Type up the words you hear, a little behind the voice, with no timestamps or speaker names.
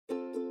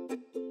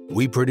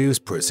We produce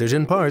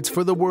precision parts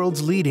for the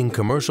world's leading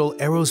commercial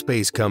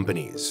aerospace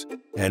companies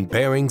and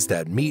bearings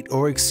that meet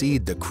or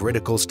exceed the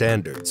critical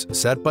standards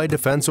set by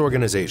defense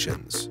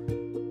organizations.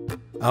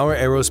 Our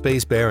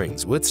aerospace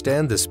bearings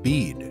withstand the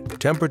speed,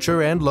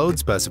 temperature, and load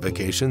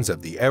specifications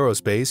of the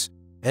aerospace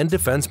and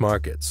defense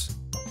markets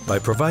by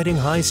providing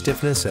high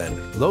stiffness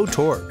and low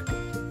torque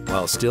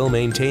while still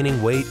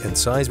maintaining weight and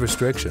size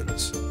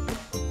restrictions.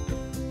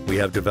 We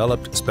have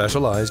developed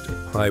specialized,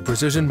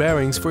 high-precision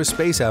bearings for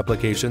space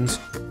applications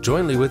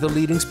jointly with a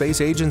leading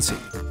space agency.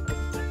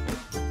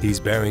 These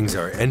bearings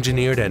are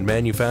engineered and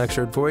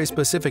manufactured for a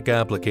specific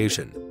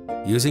application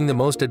using the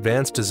most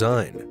advanced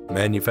design,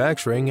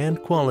 manufacturing, and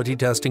quality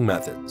testing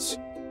methods.